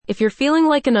If you're feeling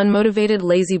like an unmotivated,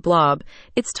 lazy blob,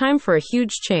 it's time for a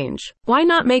huge change. Why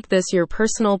not make this your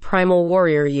personal Primal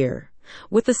Warrior year?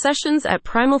 With the sessions at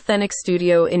Primal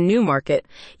Studio in Newmarket,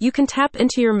 you can tap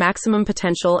into your maximum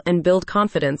potential and build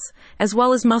confidence, as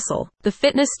well as muscle. The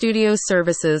fitness studio's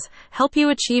services help you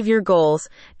achieve your goals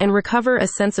and recover a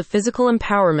sense of physical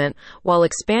empowerment while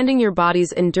expanding your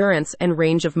body's endurance and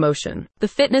range of motion. The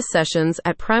fitness sessions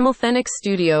at Primal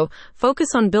Studio focus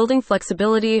on building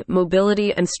flexibility,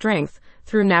 mobility, and strength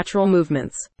through natural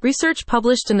movements. Research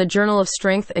published in the Journal of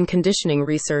Strength and Conditioning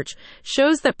Research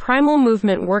shows that primal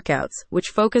movement workouts, which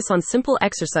focus on simple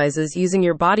exercises using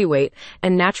your body weight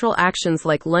and natural actions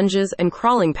like lunges and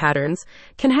crawling patterns,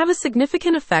 can have a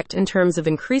significant effect in terms of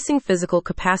increasing physical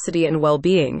capacity and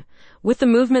well-being. With the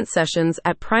movement sessions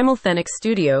at Primal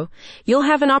Studio, you'll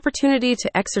have an opportunity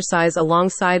to exercise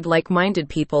alongside like-minded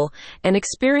people and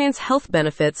experience health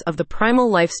benefits of the primal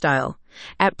lifestyle.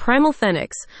 At Primal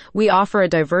we offer a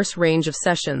diverse range of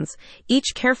sessions,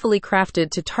 each carefully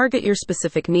crafted to target your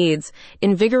specific needs,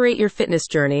 invigorate your fitness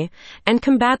journey, and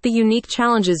combat the unique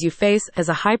challenges you face as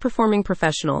a high-performing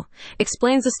professional,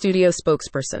 explains a studio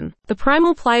spokesperson. The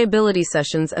Primal Pliability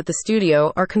sessions at the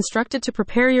studio are constructed to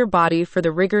prepare your body for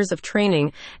the rigors of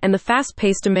training and the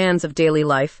fast-paced demands of daily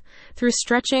life through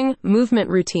stretching, movement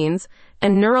routines,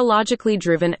 and neurologically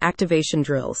driven activation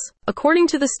drills. According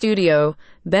to the studio,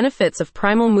 benefits of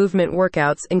primal movement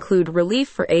workouts include relief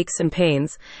for aches and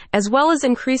pains, as well as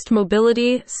increased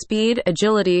mobility, speed,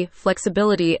 agility,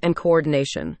 flexibility, and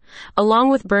coordination. Along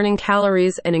with burning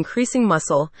calories and increasing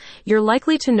muscle, you're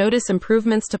likely to notice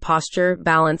improvements to posture,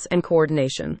 balance, and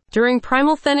coordination. During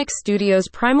Primal Studio's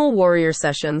Primal Warrior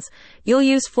sessions, you'll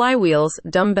use flywheels,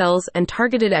 dumbbells, and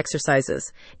targeted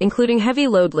exercises, including heavy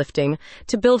load lifting,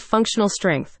 to build functional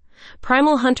strength.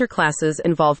 Primal Hunter classes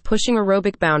involve pushing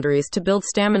aerobic boundaries to build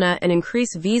stamina and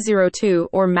increase VO2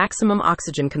 or maximum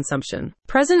oxygen consumption.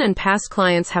 Present and past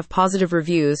clients have positive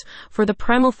reviews for the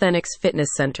Primal Fitness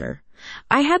Center.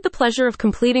 I had the pleasure of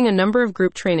completing a number of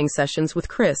group training sessions with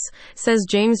Chris, says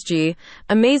James G.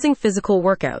 Amazing physical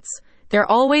workouts. They're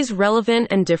always relevant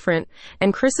and different,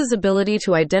 and Chris's ability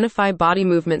to identify body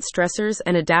movement stressors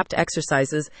and adapt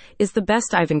exercises is the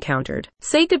best I've encountered.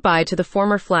 Say goodbye to the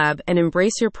former flab and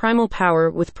embrace your primal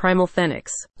power with Primal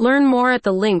Learn more at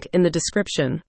the link in the description.